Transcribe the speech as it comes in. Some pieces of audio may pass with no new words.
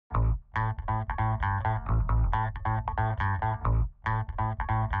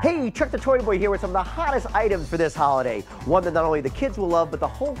Hey, Chuck the Toy Boy here with some of the hottest items for this holiday. One that not only the kids will love, but the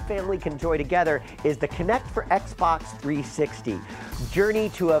whole family can enjoy together is the Connect for Xbox 360. Journey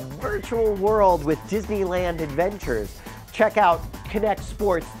to a virtual world with Disneyland adventures. Check out Connect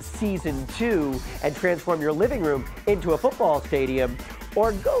Sports Season 2 and transform your living room into a football stadium.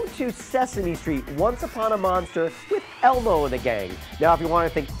 Or go to Sesame Street, Once Upon a Monster with Elmo and the gang. Now, if you want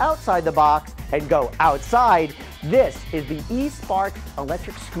to think outside the box and go outside, this is the eSpark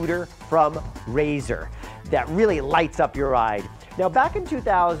electric scooter from Razer that really lights up your ride. Now, back in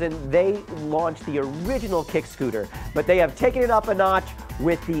 2000, they launched the original kick scooter, but they have taken it up a notch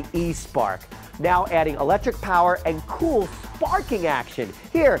with the eSpark. Now adding electric power and cool sparking action.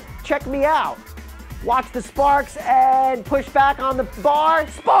 Here, check me out. Watch the sparks and push back on the bar,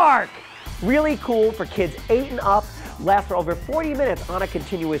 spark! Really cool for kids 8 and up, lasts for over 40 minutes on a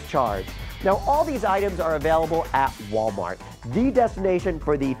continuous charge. Now all these items are available at Wal-Mart, the destination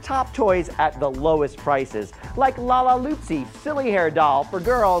for the top toys at the lowest prices, like Lala Loopsy silly hair doll for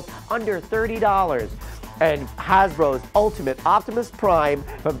girls under $30. And Hasbro's Ultimate Optimus Prime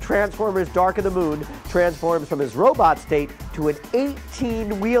from Transformers Dark of the Moon transforms from his robot state to an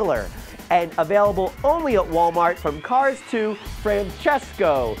 18-wheeler. And available only at Walmart from Cars 2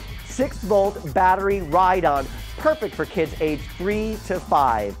 Francesco. 6-volt battery ride-on, perfect for kids aged 3 to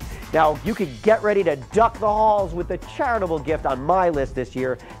 5. Now, you could get ready to duck the halls with the charitable gift on my list this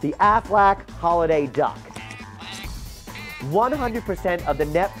year, the Aflac Holiday Duck. 100% of the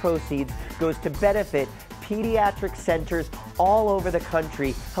net proceeds goes to benefit pediatric centers all over the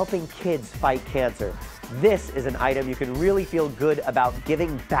country helping kids fight cancer. This is an item you can really feel good about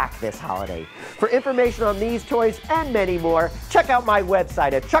giving back this holiday. For information on these toys and many more, check out my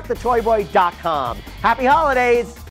website at chuckthetoyboy.com. Happy holidays!